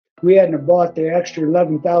we hadn't have bought the extra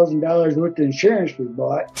 $11,000 worth of insurance we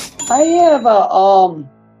bought. I have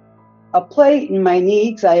a plate in my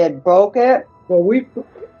knee because I had broke it. Well, we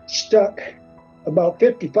stuck about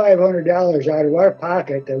 $5,500 out of our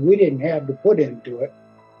pocket that we didn't have to put into it.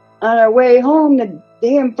 On our way home, the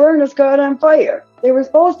damn furnace caught on fire. They were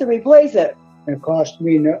supposed to replace it. And it cost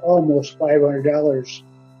me almost $500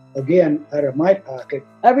 again out of my pocket.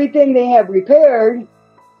 Everything they had repaired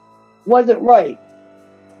wasn't right.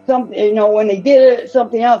 Something, when they did it,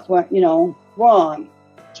 something else went, wrong.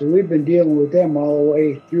 So we've been dealing with them all the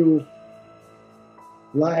way through,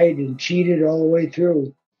 lied and cheated all the way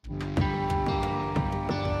through.